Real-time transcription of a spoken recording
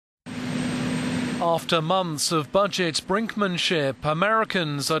After months of budget brinkmanship,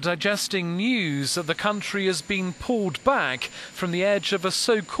 Americans are digesting news that the country has been pulled back from the edge of a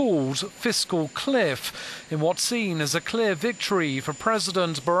so-called fiscal cliff. In what's seen as a clear victory for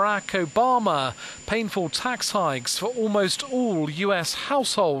President Barack Obama, painful tax hikes for almost all US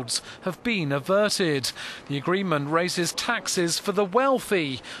households have been averted. The agreement raises taxes for the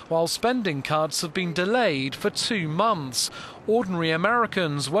wealthy, while spending cuts have been delayed for 2 months. Ordinary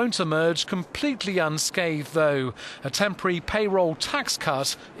Americans won't emerge completely unscathed, though. A temporary payroll tax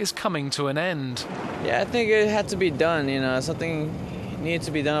cut is coming to an end. Yeah, I think it had to be done. Something needs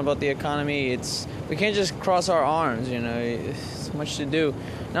to be done about the economy. We can't just cross our arms. It's much to do.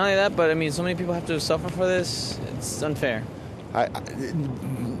 Not only that, but so many people have to suffer for this. It's unfair.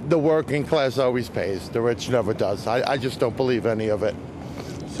 The working class always pays. The rich never does. I just don't believe any of it.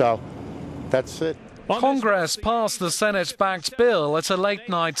 So that's it. Congress passed the Senate-backed bill at a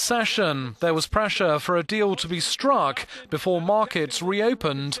late-night session. There was pressure for a deal to be struck before markets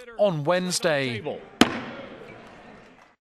reopened on Wednesday.